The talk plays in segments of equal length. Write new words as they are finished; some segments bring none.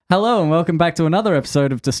Hello and welcome back to another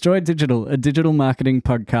episode of Destroy Digital, a digital marketing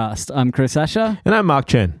podcast. I'm Chris Asher. And I'm Mark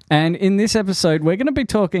Chen. And in this episode, we're going to be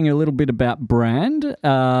talking a little bit about brand.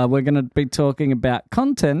 We're going to be talking about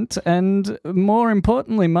content. And more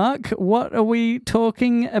importantly, Mark, what are we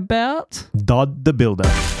talking about? Dodd the Builder.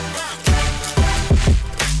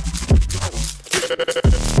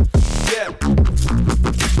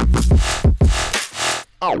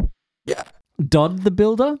 Dodd the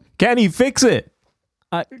Builder? Can he fix it?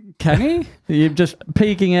 Can he? You're just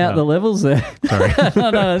peeking out the levels there. Sorry.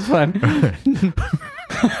 No, that's fine.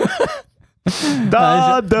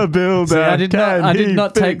 Dodd the Builder. See, I did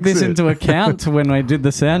not take this it? into account when I did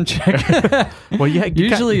the sound check. Well,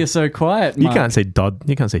 Usually you're so quiet, you Mark. can't say Dodd.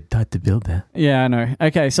 You can't say Dodd the Builder. Yeah, I know.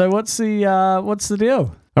 Okay, so what's the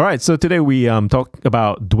deal? All right. So today we talk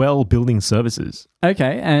about Dwell Building Services.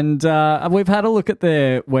 Okay, and we've had a look at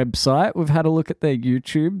their website. We've had a look at their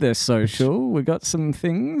YouTube, their social. We've got some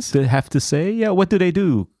things. Do I have to say? Yeah. What do they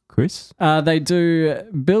do, Chris? They do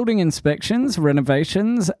building inspections,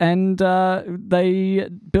 renovations, and they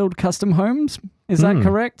build custom homes. Is that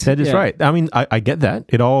correct? That is right. I mean, I get that.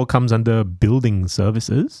 It all comes under building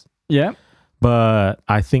services. Yeah. But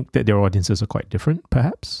I think that their audiences are quite different,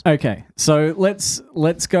 perhaps. Okay, so let's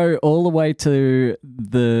go all the way to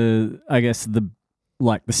the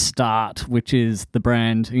start, which is the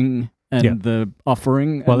branding and the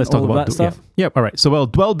offering. Well, let's talk about that stuff. Yeah. All right. So,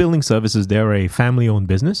 Dwell Building Services, they're a family-owned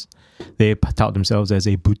business. They tout themselves as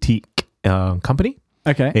a boutique company.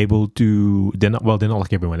 Okay. They're not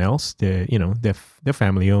like everyone else. They're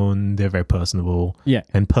family-owned. They're very personable. Yeah.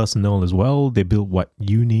 And personal as well. They build what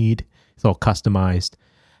you need. It's all customized.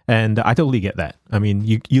 And I totally get that. I mean,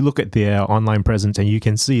 you look at their online presence and you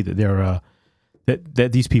can see that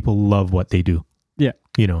that these people love what they do. Yeah.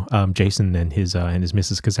 Jason and his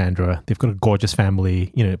Mrs. Cassandra, they've got a gorgeous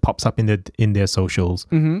family. It pops up in their socials.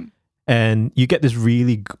 Mm-hmm. And you get this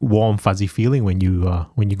really warm, fuzzy feeling when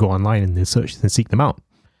you go online and search and seek them out.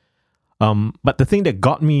 But the thing that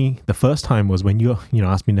got me the first time was when you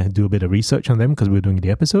asked me to do a bit of research on them because we were doing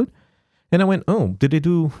the episode. And I went, oh, did they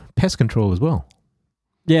do pest control as well?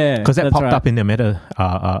 Yeah, because that popped up in their meta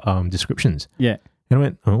descriptions. Yeah, and I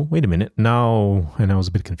went, oh, wait a minute, now, and I was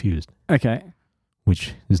a bit confused. Okay,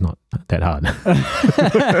 which is not that hard.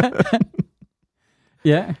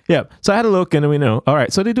 Yeah. So I had a look, and we know. All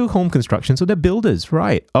right, so they do home construction, so they're builders,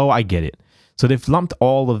 right? Oh, I get it. So they've lumped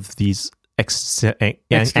all of these extra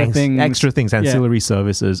things, ancillary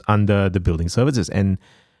services under the building services, and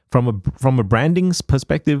from a branding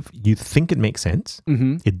perspective, you think it makes sense.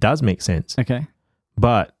 Mm-hmm. It does make sense. Okay.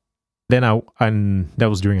 But then that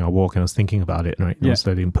was during our walk, and I was thinking about it, right? And I was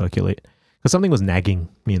letting it percolate because something was nagging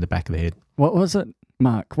me in the back of the head. What was it,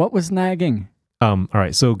 Mark? What was nagging? All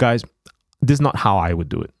right, so guys, this is not how I would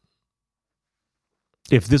do it.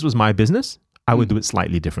 If this was my business, I would do it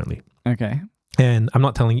slightly differently. Okay. And I'm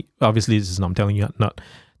not telling you. Obviously, I'm telling you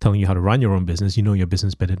how to run your own business. You know your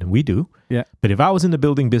business better than we do. Yeah. But if I was in the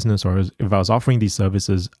building business or if I was offering these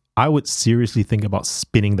services, I would seriously think about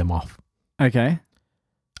spinning them off. Okay.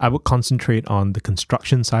 I would concentrate on the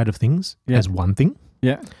construction side of things as one thing.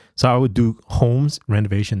 Yeah. So I would do homes,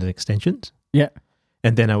 renovations, and extensions. Yeah.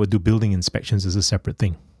 And then I would do building inspections as a separate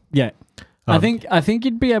thing. Yeah. I think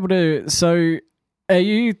you'd be able to. So are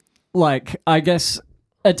you I guess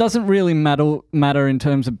it doesn't really matter in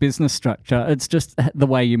terms of business structure. It's just the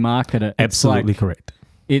way you market it. Absolutely correct.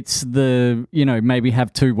 It's maybe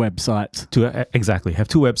have two websites. Exactly. Have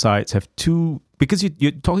two websites, because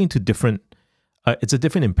you're talking to different, it's a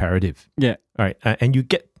different imperative. Yeah. All right. And you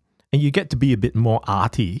get to be a bit more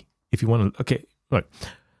arty if you want to, okay. Right.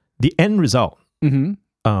 The end result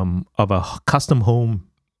of a custom home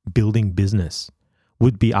building business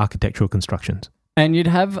would be architectural constructions. And you'd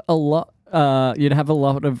have a lot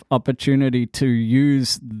of opportunity to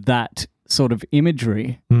use that sort of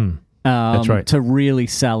imagery that's right. to really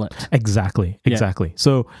sell it. Exactly.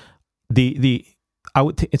 So the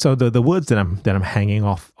words that I'm hanging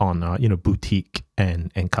off on boutique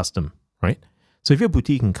and custom, right? So if you're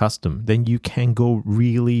boutique and custom, then you can go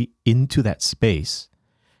really into that space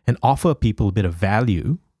and offer people a bit of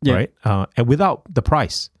value, right? And without the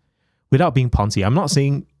price, without being Ponzi. I'm not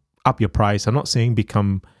saying up your price. I'm not saying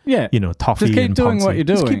become, toffee. Just keep and doing Ponzi. what you're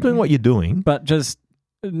doing. Just keep doing what you're doing, but just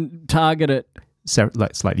target it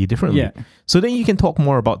slightly differently. Yeah. So then you can talk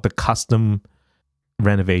more about the custom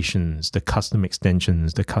renovations, the custom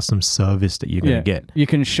extensions, the custom service that you're going to get. You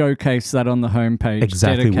can showcase that on the homepage.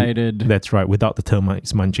 Exactly. Dedicated. That's right. Without the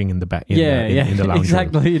termites munching in the back. In the lounge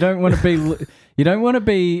exactly. room. You don't want to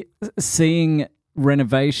be seeing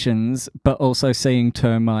renovations, but also seeing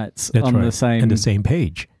termites on the same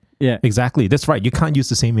page. Yeah. Exactly. That's right. You can't use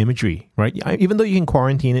the same imagery, right? Even though you can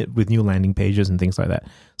quarantine it with new landing pages and things like that.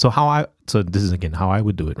 So this is again how I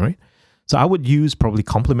would do it, right? So I would use probably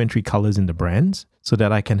complementary colors in the brands so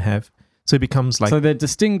that I can have, so it becomes like, so they're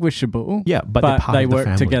distinguishable. yeah, but they're part they of the work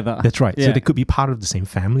family. together. That's right. Yeah. So they could be part of the same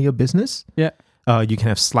family of business. Yeah. You can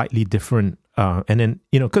have slightly different, and then,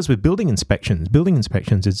 because with building inspections,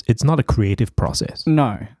 it's not a creative process.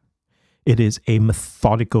 No. It is a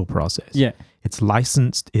methodical process. Yeah. It's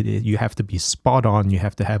licensed. You have to be spot on. You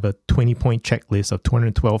have to have a 20-point checklist or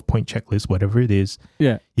 212-point checklist, whatever it is.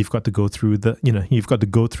 Yeah. You've got to go through you've got to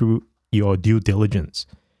go through your due diligence.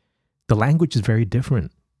 The language is very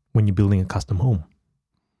different when you're building a custom home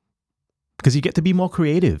because you get to be more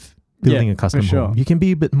creative building a custom home. You can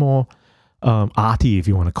be a bit more arty, if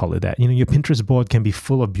you want to call it that. Your Pinterest board can be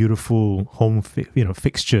full of beautiful home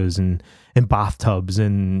fixtures and bathtubs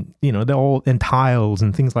and they're all and tiles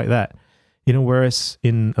and things like that. Whereas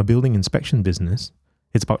in a building inspection business,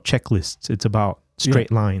 it's about checklists, it's about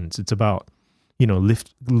straight lines, it's about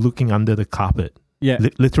looking under the carpet. Yeah.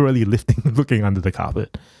 Literally looking under the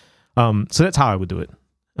carpet. So that's how I would do it.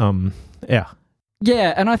 Yeah.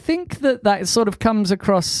 Yeah, and I think that sort of comes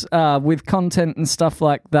across with content and stuff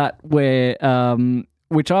like that, where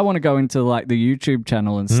which I want to go into like the YouTube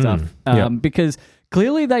channel and stuff, because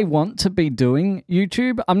clearly they want to be doing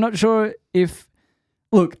YouTube. I'm not sure if.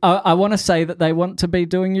 Look, I want to say that they want to be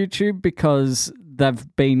doing YouTube because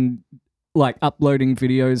they've been like uploading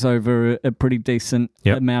videos over a pretty decent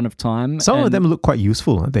amount of time. Some of them look quite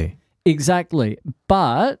useful, aren't they? Exactly,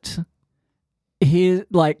 but here,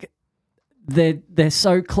 like. They're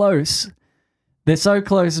so close. They're so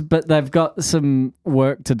close, but they've got some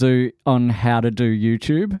work to do on how to do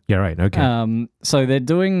YouTube. Yeah, right. Okay. So they're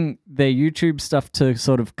doing their YouTube stuff to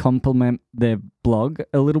sort of complement their blog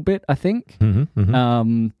a little bit, I think.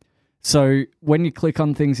 So when you click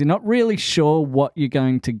on things, you're not really sure what you're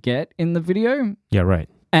going to get in the video. Yeah, right.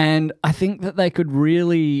 And I think that they've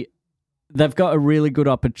got a really good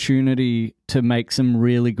opportunity to make some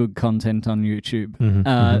really good content on YouTube.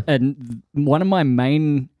 And one of my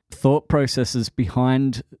main thought processes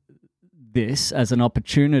behind this as an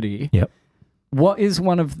opportunity, what is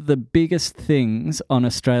one of the biggest things on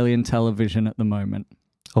Australian television at the moment?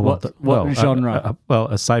 What genre?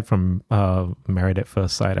 Aside from Married at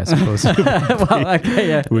First Sight, I suppose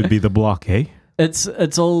it would be The Block, eh? It's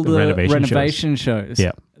all the renovation shows.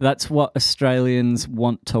 Yeah. That's what Australians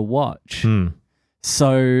want to watch.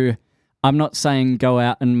 So I'm not saying go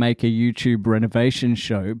out and make a YouTube renovation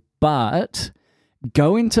show, but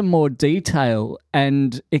go into more detail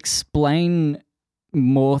and explain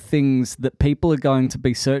more things that people are going to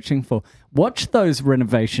be searching for. Watch those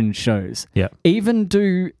renovation shows. Yeah. Even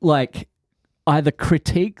do like either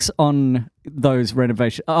critiques on those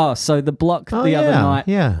renovations. So The Block other night.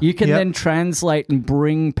 Yeah. You can then translate and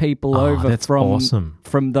bring people over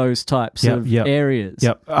from those types of areas.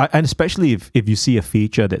 Yep. And especially if you see a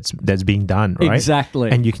feature that's being done, right? Exactly.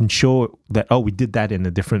 And you can show that, we did that in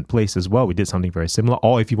a different place as well. We did something very similar.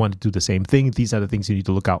 Or if you want to do the same thing, these are the things you need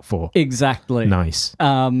to look out for. Exactly. Nice.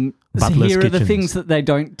 So here are the things that they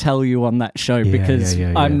don't tell you on that show because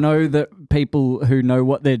I know that people who know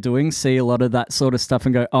what they're doing see a lot of that sort of stuff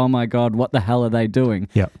and go, oh my God, what the hell are they doing?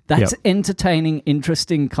 That's entertaining,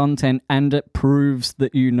 interesting content, and it proves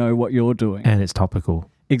that you know what you're doing. And it's topical.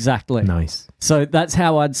 Exactly. Nice. So that's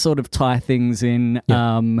how I'd sort of tie things in.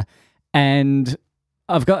 And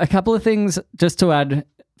I've got a couple of things just to add,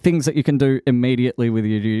 things that you can do immediately with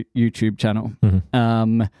your YouTube channel.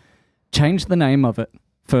 Change the name of it.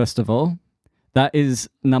 First of all, that is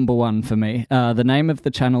number one for me. The name of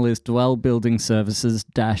the channel is Dwell Building Services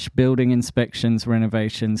 - Building Inspections,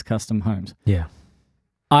 Renovations, Custom Homes. Yeah.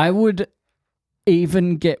 I would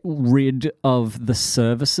even get rid of the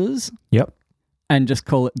services. Yep. And just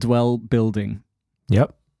call it Dwell Building.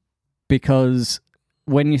 Yep. Because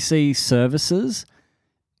when you see services,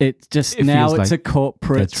 it's a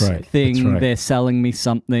corporate thing. That's right. They're selling me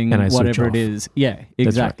something, whatever it is. Yeah,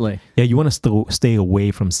 exactly. Right. Yeah, you want to stay away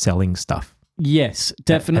from selling stuff. Yes,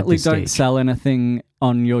 definitely don't sell anything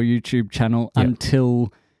on your YouTube channel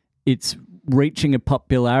until it's reaching a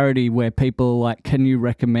popularity where people are like, can you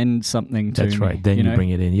recommend something to me? That's right. Then you bring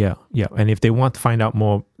it in. Yeah. And if they want to find out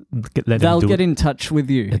more, they'll get in touch with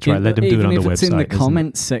you. That's right. Let them do it on the website. Even if it's in the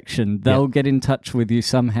comments section, they'll get in touch with you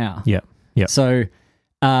somehow. Yeah. So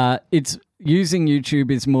it's using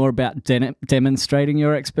YouTube is more about demonstrating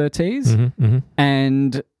your expertise.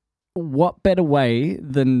 And what better way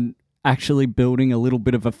than actually building a little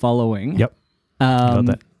bit of a following? Yep. Got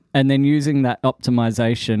that. And then using that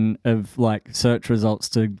optimization of like search results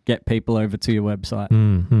to get people over to your website.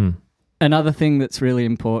 Another thing that's really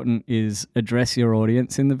important is address your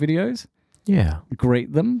audience in the videos. Yeah.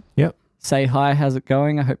 Greet them. Yep. Say hi, how's it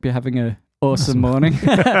going? I hope you're having an awesome morning.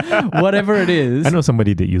 Whatever it is. I know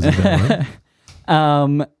somebody that uses that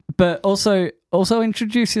one. But also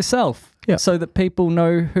introduce yourself so that people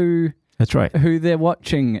know who That's right. who they're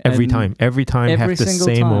watching. Every time have the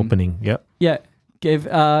same time. opening. Yep. Yeah.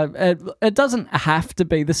 It doesn't have to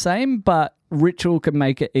be the same, but ritual can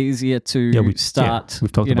make it easier to start.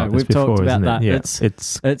 We've talked about this before, talked about isn't that. it? Yeah.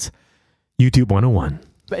 It's YouTube 101.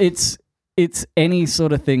 It's any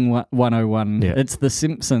sort of thing 101. Yeah. It's The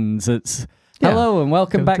Simpsons. It's hello and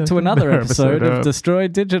welcome back to another episode of Destroy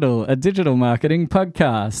Digital, a digital marketing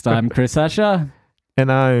podcast. I'm Chris Asher.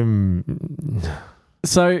 And I'm...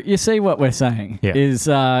 So you see what we're saying is,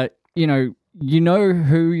 you know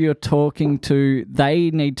who you're talking to.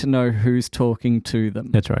 They need to know who's talking to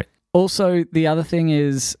them. That's right. Also, the other thing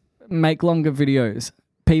is make longer videos.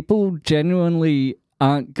 People genuinely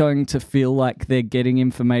aren't going to feel like they're getting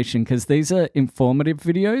information because these are informative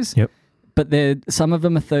videos. Yep. But some of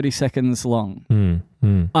them are 30 seconds long.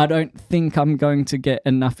 I don't think I'm going to get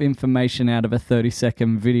enough information out of a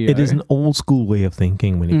 30-second video. It is an old school way of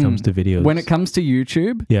thinking when it comes to videos. When it comes to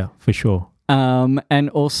YouTube. Yeah, for sure. And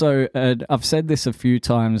also, I've said this a few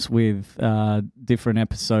times with different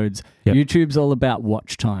episodes. Yep. YouTube's all about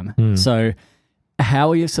watch time. So how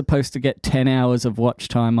are you supposed to get 10 hours of watch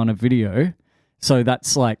time on a video? So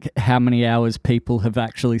that's like how many hours people have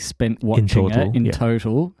actually spent watching in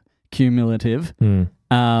total, cumulative,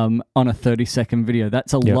 on a 30-second video.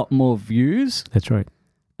 That's a lot more views. That's right.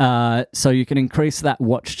 So you can increase that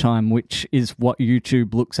watch time, which is what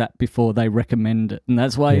YouTube looks at before they recommend it. And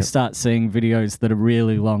that's why you start seeing videos that are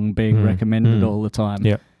really long being recommended all the time.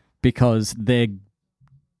 Yeah. Because they're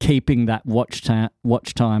keeping that watch time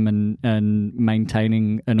and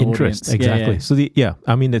maintaining an interest. audience. Exactly. So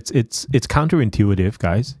I mean it's counterintuitive,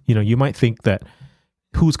 guys. You know, you might think that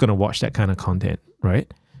who's going to watch that kind of content,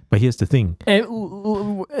 right? But here's the thing.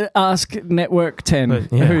 Ask Network 10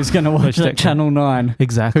 who's going to watch that Channel 9.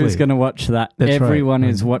 Exactly. Who's going to watch that. That's Everyone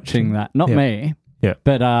is watching that. Not me. Yeah.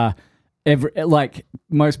 But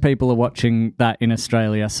most people are watching that in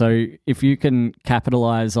Australia. So if you can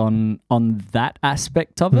capitalize on that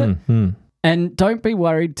aspect of it, and don't be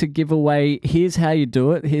worried to give away, here's how you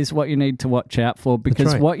do it, here's what you need to watch out for,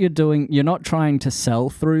 because what you're doing, you're not trying to sell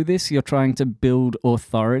through this, you're trying to build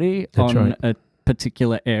authority on a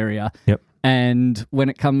particular area. Yep. And when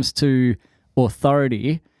it comes to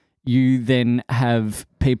authority, you then have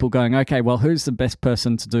people going, okay, well, who's the best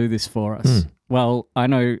person to do this for us? Well, I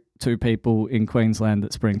know 2 people in Queensland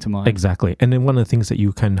that spring to mind. Exactly. And then one of the things that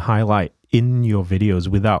you can highlight in your videos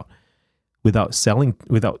without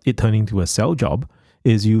it turning to a sell job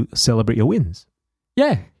is you celebrate your wins.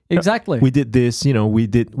 Yeah, exactly. We did this,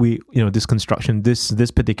 this construction,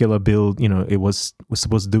 this particular build, it was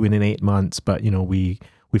supposed to do it in 8 months, but we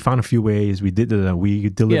found a few ways, we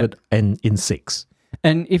delivered in 6.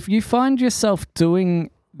 And if you find yourself doing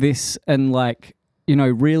this and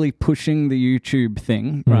really pushing the YouTube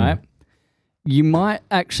thing, right? You might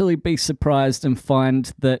actually be surprised and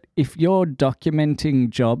find that if you're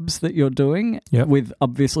documenting jobs that you're doing with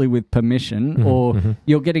permission, or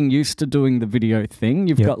you're getting used to doing the video thing,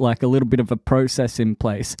 you've got a little bit of a process in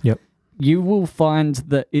place. You will find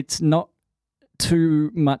that it's not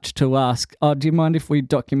too much to ask. Oh, do you mind if we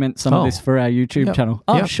document some of this for our YouTube channel?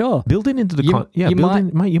 Oh, sure. Build it into the you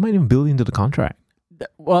might even build into the contract.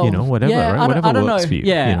 Well, whatever, right? Whatever I don't works know. for you.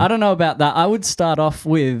 Yeah, I don't know about that. I would just start off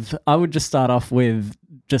with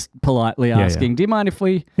just politely asking, do you mind if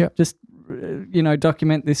we just,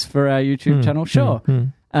 document this for our YouTube channel? Sure.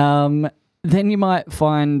 Then you might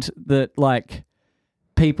find that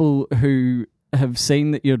people who have seen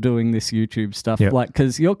that you're doing this YouTube stuff,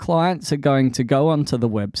 because your clients are going to go onto the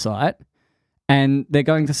website and they're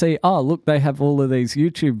going to see, oh, look, they have all of these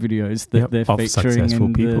YouTube videos that they're featuring.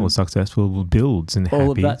 Successful people, successful builds and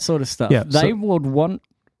all of that sort of stuff. Yeah, they would want,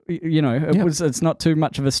 it's not too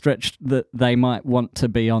much of a stretch that they might want to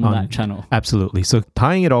be on that channel. Absolutely. So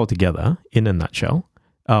tying it all together in a nutshell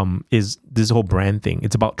is this whole brand thing.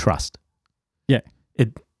 It's about trust. Yeah.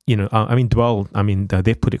 Dwell,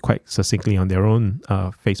 they've put it quite succinctly on their own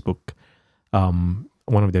Facebook.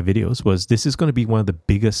 One of their videos was, this is going to be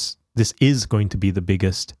the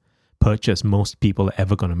biggest purchase most people are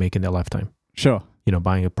ever going to make in their lifetime. Sure.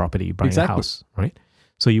 Buying a property, buying a house, right?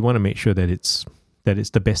 So you want to make sure that it's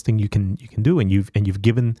the best thing you can do, and you've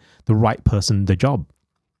given the right person the job.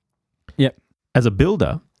 Yep. As a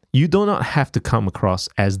builder, you do not have to come across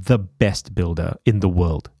as the best builder in the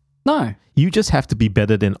world. No. You just have to be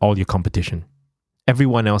better than all your competition.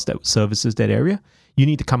 everyone else that services that area, you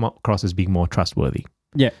need to come across as being more trustworthy.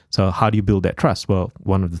 Yeah. So how do you build that trust? Well,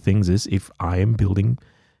 one of the things is if I am building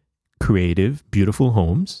creative, beautiful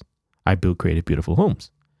homes, I build creative, beautiful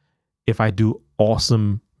homes. If I do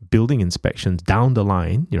awesome building inspections down the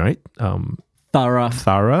line, right?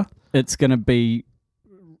 Thorough. It's going to be,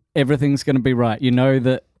 everything's going to be right. You know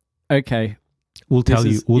that, okay. We'll tell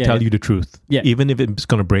you the truth. Yeah. Even if it's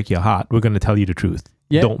going to break your heart, we're going to tell you the truth.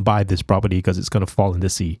 Yeah. Don't buy this property because it's going to fall in the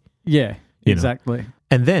sea. Yeah, exactly. You know?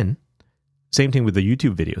 And then, same thing with the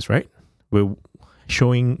YouTube videos, right? We're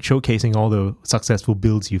showcasing all the successful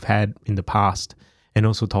builds you've had in the past, and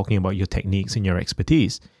also talking about your techniques and your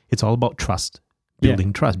expertise. It's all about trust,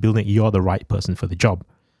 building trust, building you're the right person for the job.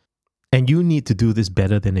 And you need to do this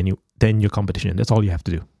better than your competition. That's all you have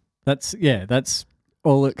to do. That's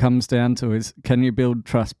all it comes down to is, can you build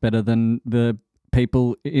trust better than the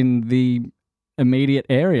people in the immediate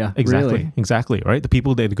area? Exactly, right? The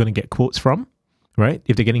people that are going to get quotes from, right?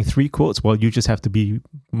 If they're getting 3 quotes, well, you just have to be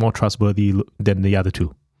more trustworthy than the other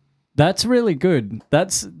 2. That's really good.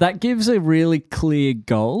 That gives a really clear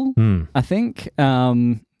goal, I think,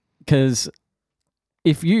 because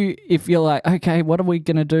if you're like, okay, what are we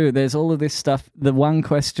going to do? There's all of this stuff. The one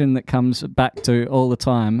question that comes back to all the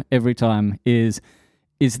time, every time, is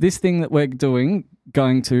this thing that we're doing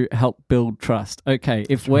going to help build trust? Okay,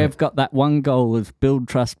 if we've got that one goal of build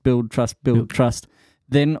trust,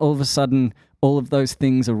 then all of a sudden, all of those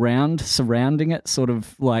things surrounding it, sort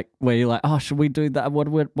of like where you're like, oh, should we do that?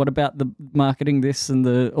 What about the marketing this and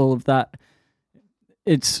all of that?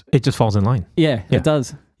 It just falls in line. Yeah, it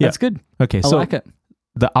does. Yeah. That's good. Okay, I like it.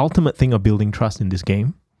 The ultimate thing of building trust in this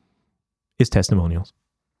game is testimonials.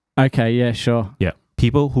 Okay, yeah, sure. Yeah.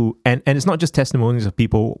 People who, and it's not just testimonials of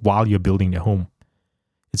people while you're building their home.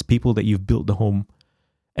 It's people that you've built the home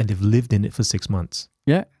and they've lived in it for 6 months.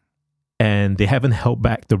 Yeah. And they haven't held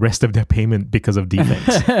back the rest of their payment because of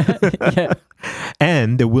defects. Yeah.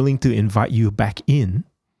 And they're willing to invite you back in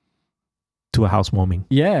to a housewarming.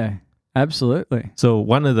 Yeah, absolutely. So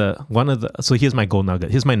so here's my gold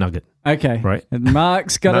nugget. Here's my nugget. Okay. Right. And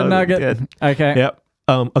Mark's got a nugget. Yeah. Okay. Yep.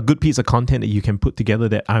 A good piece of content that you can put together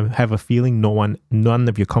that I have a feeling none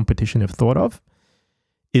of your competition have thought of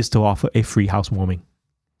is to offer a free housewarming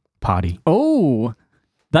party. Oh,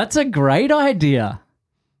 that's a great idea.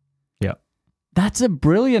 Yeah. That's a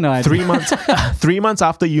brilliant idea. 3 months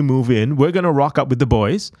after you move in, we're going to rock up with the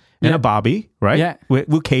boys and a Barbie, right? Yeah.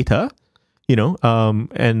 We'll cater,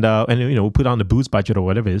 and we'll put on the booze budget or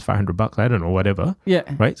whatever it is, $500, I don't know, whatever. Yeah.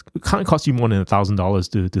 Right? It can't cost you more than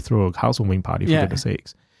 $1,000 to throw a housewarming party, for goodness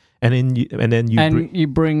sakes. And then you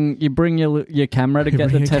bring your camera to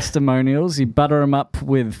get the testimonials. You butter them up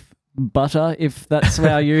with butter, if that's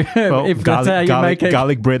how you make it.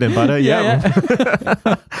 Garlic bread and butter.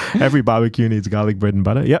 Yeah. Every barbecue needs garlic bread and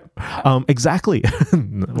butter. Yep. Exactly.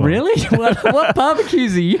 Really? What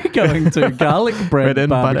barbecues are you going to? Garlic bread and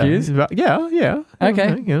barbecues? Butter. Yeah.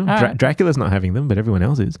 Okay. Dracula's not having them, but everyone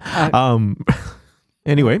else is.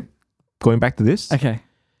 Anyway, going back to this. Okay.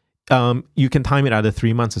 You can time it either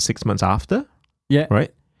 3 months or 6 months after. Yeah.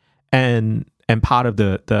 Right. And part of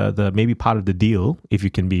the maybe part of the deal, if you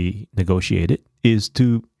can be negotiated, is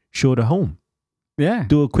to show the home. Yeah.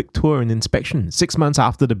 Do a quick tour and inspection. 6 months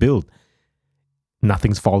after the build,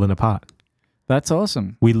 nothing's fallen apart. That's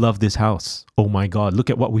awesome. We love this house. Oh my God! Look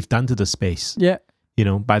at what we've done to the space. Yeah.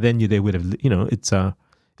 By then they would have,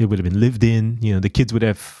 it would have been lived in. The kids would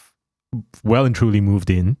have well and truly moved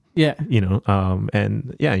in. Yeah.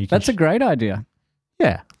 And yeah, you can. That's a great idea.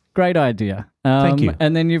 Yeah. Great idea. Thank you.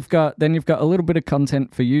 And then you've got a little bit of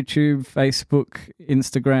content for YouTube, Facebook,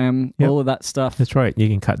 Instagram, all of that stuff. That's right. You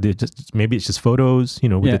can cut maybe it's just photos,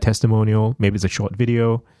 with the testimonial. Maybe it's a short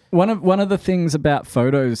video. One of the things about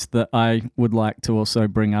photos that I would like to also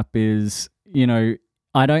bring up is,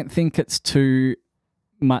 I don't think it's too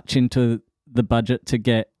much into the budget to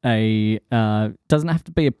get doesn't have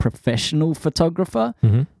to be a professional photographer,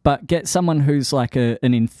 but get someone who's like an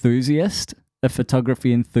enthusiast. A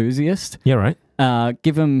photography enthusiast. Yeah, right.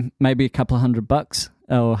 Give them maybe a couple of $100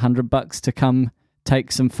 or $100 to come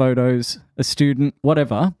take some photos, a student,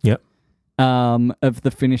 whatever. Yep. Of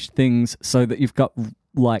the finished things, so that you've got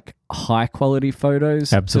like high quality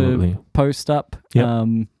photos. Absolutely. To post up.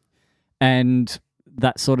 Yep. And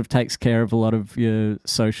that sort of takes care of a lot of your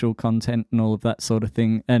social content and all of that sort of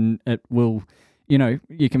thing. And it will,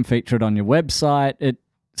 you can feature it on your website. It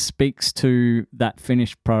speaks to that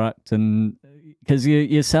finished product, and because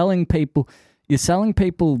you're selling people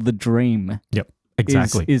the dream. Yep,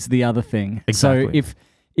 exactly. Is the other thing. Exactly. So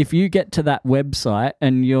if you get to that website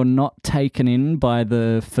and you're not taken in by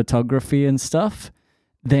the photography and stuff,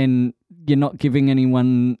 then you're not giving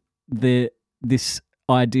anyone this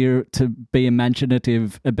idea to be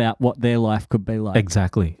imaginative about what their life could be like.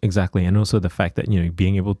 Exactly. And also the fact that,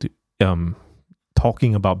 being able to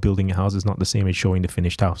talking about building a house is not the same as showing the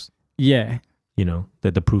finished house. Yeah.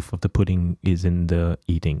 That the proof of the pudding is in the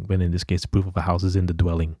eating, when in this case the proof of a house is in the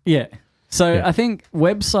dwelling. Yeah. So I think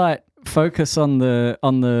website focus on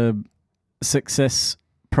the success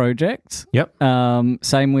project. Yep.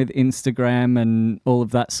 Same with Instagram and all of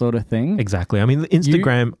that sort of thing. Exactly. I mean,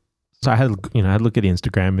 Instagram. So I had I look at the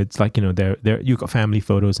Instagram. It's like there you've got family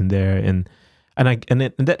photos in there, and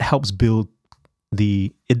that helps build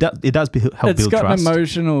it does help build trust. It's got an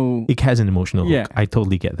emotional. It has an emotional hook. Yeah. I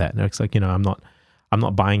totally get that. It's like I'm not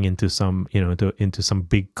buying into some into some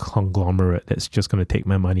big conglomerate that's just going to take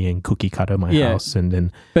my money and cookie cutter my house, and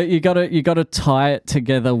then. But you gotta tie it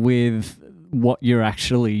together with what you're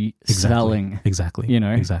actually selling. Exactly.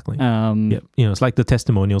 Exactly. Yep. It's like the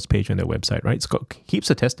testimonials page on their website, right? It's got heaps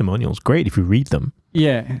of testimonials. Great if you read them.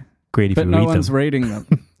 Yeah. Great if you read them. But no one's reading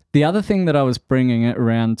them. The other thing that I was bringing it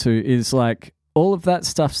around to is like all of that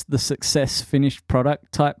stuff's the success finished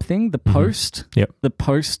product type thing, the post, the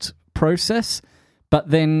post process. But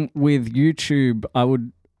then with YouTube,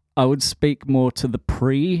 I would speak more to the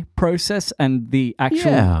pre-process and the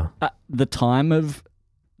actual the time of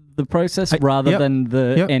the process rather than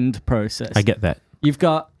the end process. I get that. You've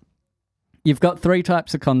got 3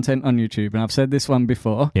 types of content on YouTube, and I've said this one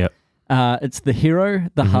before. Yep. It's the hero,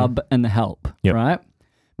 the hub, and the help. Yep. Right.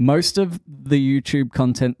 Most of the YouTube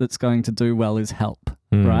content that's going to do well is help.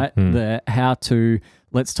 Right. The how to.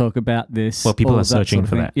 Let's talk about this. Well, people are searching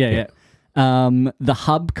for that. Yeah. The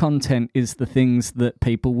hub content is the things that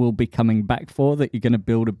people will be coming back for, that you're going to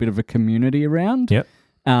build a bit of a community around. Yep.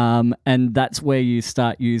 And that's where you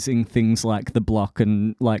start using things like The Block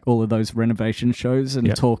and like all of those renovation shows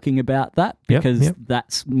and talking about that, because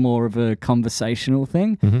that's more of a conversational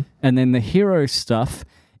thing. And then the hero stuff,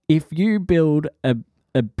 if you build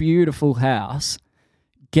a beautiful house,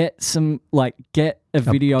 get a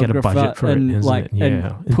videographer, get a budget for and it,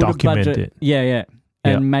 and put document a budget. it.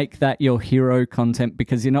 And make that your hero content,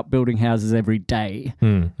 because you're not building houses every day.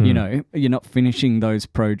 You're not finishing those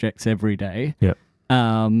projects every day. Yep.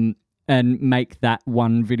 And make that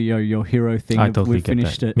one video your hero thing. I totally we've get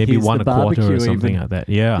finished that. it. Maybe Here's one the a quarter or barbecue something even. like that.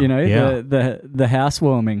 Yeah. The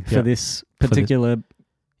housewarming for this particular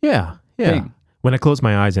thing. When I close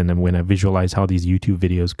my eyes and then when I visualize how these YouTube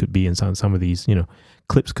videos could be and some of these,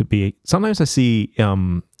 clips could be, sometimes I see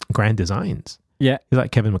grand designs. Yeah. It's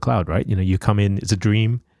like Kevin MacLeod, right? You come in, it's a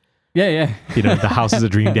dream. Yeah. The house is a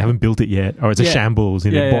dream. They haven't built it yet, or it's a shambles.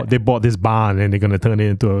 They bought this barn and they're going to turn it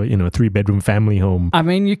into a 3-bedroom family home. I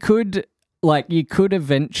mean, you could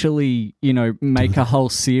eventually, make a whole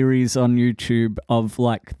series on YouTube of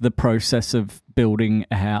like the process of building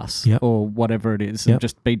a house or whatever it is, and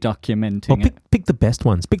just be documenting it. Pick the best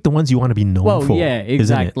ones. Pick the ones you want to be known for. Yeah,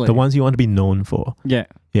 exactly. The ones you want to be known for. Yeah.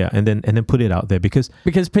 Yeah, and then put it out there because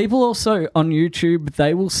people also on YouTube,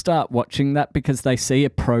 they will start watching that because they see a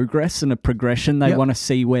progress and a progression. They want to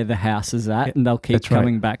see where the house is at, and they'll keep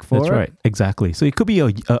coming back for it. That's right, exactly. So it could be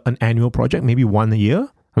an annual project, maybe one a year.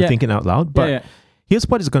 I'm thinking out loud, but here's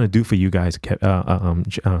what it's going to do for you guys,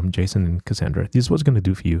 Jason and Cassandra. This is what it's going to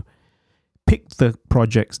do for you. Pick the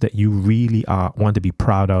projects that you really want to be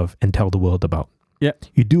proud of and tell the world about. Yeah,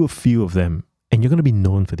 you do a few of them, and you're going to be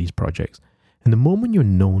known for these projects. And the moment you're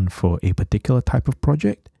known for a particular type of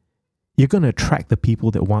project, you're going to attract the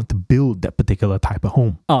people that want to build that particular type of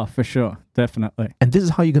home. Oh, for sure. Definitely. And this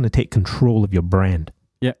is how you're going to take control of your brand.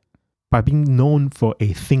 Yeah. By being known for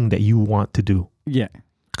a thing that you want to do. Yeah.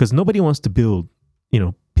 Because nobody wants to build,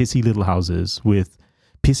 pissy little houses with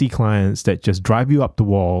pissy clients that just drive you up the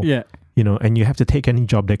wall. Yeah. And you have to take any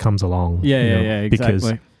job that comes along. Yeah,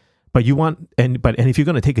 exactly. But you want, and if you're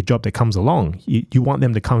going to take a job that comes along, you want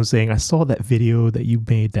them to come saying, I saw that video that you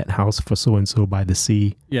made that house for so-and-so by the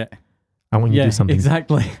sea. Yeah. I want you to do something.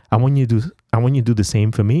 Exactly. I want you to do the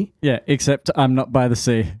same for me. Yeah, except I'm not by the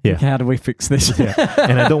sea. Yeah. How do we fix this? Yeah.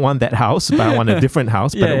 And I don't want that house, but I want a different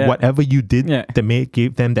house. But whatever you did that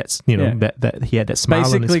gave them that, that he had that smile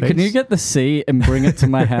on his face. Basically, can you get the sea and bring it to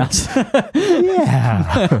my house?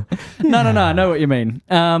 Yeah. No, I know what you mean.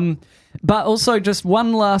 But also just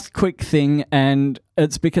one last quick thing, and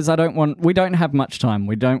it's because we don't have much time.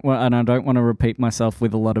 And I don't want to repeat myself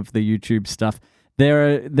with a lot of the YouTube stuff.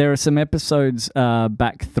 There are some episodes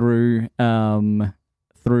back through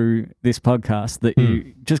this podcast that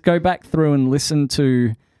you just go back through and listen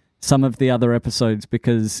to some of the other episodes,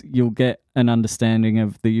 because you'll get an understanding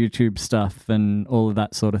of the YouTube stuff and all of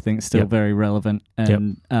that sort of thing. It's still very relevant,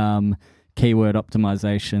 and keyword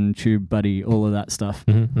optimization, TubeBuddy, all of that stuff.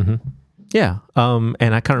 Yeah. And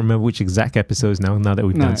I can't remember which exact episodes now that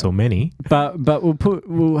we've done so many. But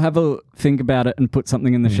we'll have a think about it and put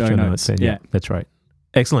something in the show notes. Yeah, that's right.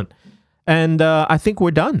 Excellent. And I think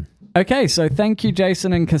we're done. Okay, so thank you,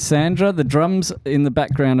 Jason and Cassandra. The drums in the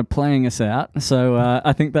background are playing us out, so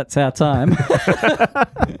I think that's our time.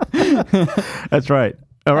 That's right.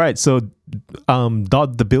 All right, so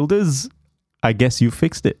Dodd the Builders, I guess you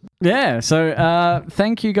fixed it. Yeah, so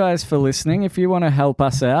thank you guys for listening. If you want to help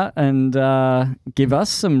us out and give us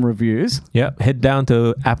some reviews. Yeah, head down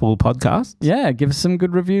to Apple Podcasts. Yeah, give us some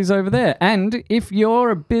good reviews over there. And if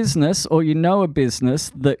you're a business or you know a business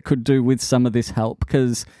that could do with some of this help,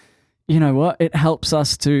 because you know what? It helps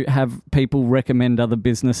us to have people recommend other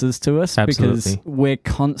businesses to us. Absolutely. Because we're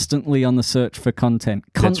constantly on the search for content.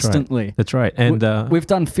 Constantly. That's right. And we've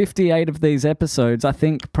done 58 of these episodes. I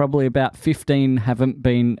think probably about 15 haven't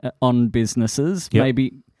been on businesses. Yep.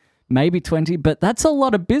 Maybe 20, but that's a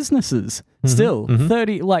lot of businesses still.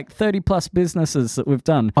 30 plus businesses that we've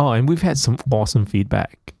done. Oh, and we've had some awesome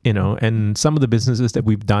feedback, and some of the businesses that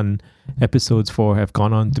we've done episodes for have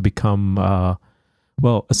gone on to become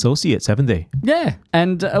associates, haven't they? Yeah,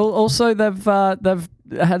 and also they've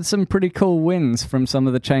had some pretty cool wins from some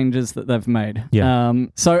of the changes that they've made. Yeah.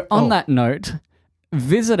 So on that note,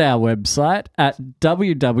 visit our website at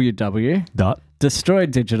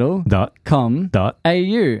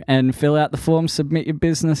www.destroydigital.com.au and fill out the form, submit your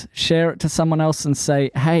business, share it to someone else, and say,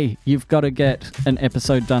 "Hey, you've got to get an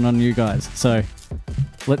episode done on you guys." So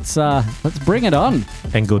let's bring it on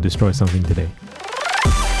and go destroy something today.